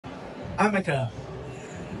Amica,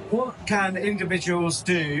 what can individuals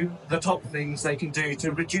do, the top things they can do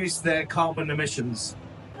to reduce their carbon emissions?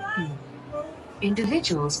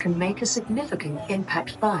 Individuals can make a significant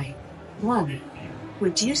impact by 1.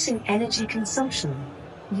 Reducing energy consumption.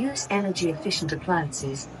 Use energy-efficient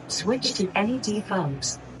appliances, switch to LED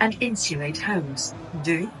bulbs, and insulate homes.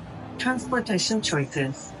 2. Transportation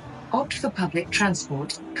choices. Opt for public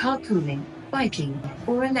transport, carpooling, biking,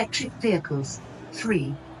 or electric vehicles.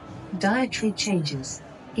 3. Dietary changes.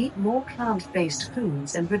 Eat more plant-based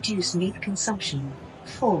foods and reduce meat consumption.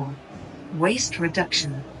 4. Waste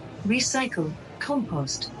reduction. Recycle,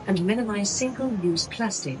 compost, and minimize single-use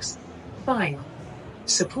plastics. 5.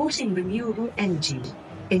 Supporting renewable energy.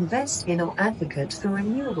 Invest in or advocate for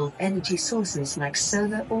renewable energy sources like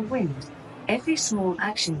solar or wind. Every small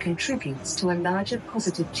action contributes to a larger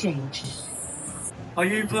positive change. Are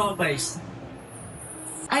you plant-based?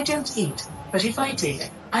 I don't eat, but if I did,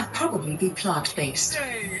 I'd probably be plant-based.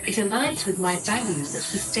 It aligns with my values of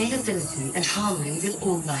sustainability and harmony with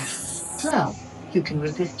all life. Well, who can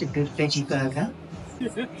resist a good veggie burger?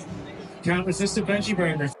 Can't resist a veggie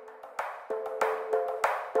burger.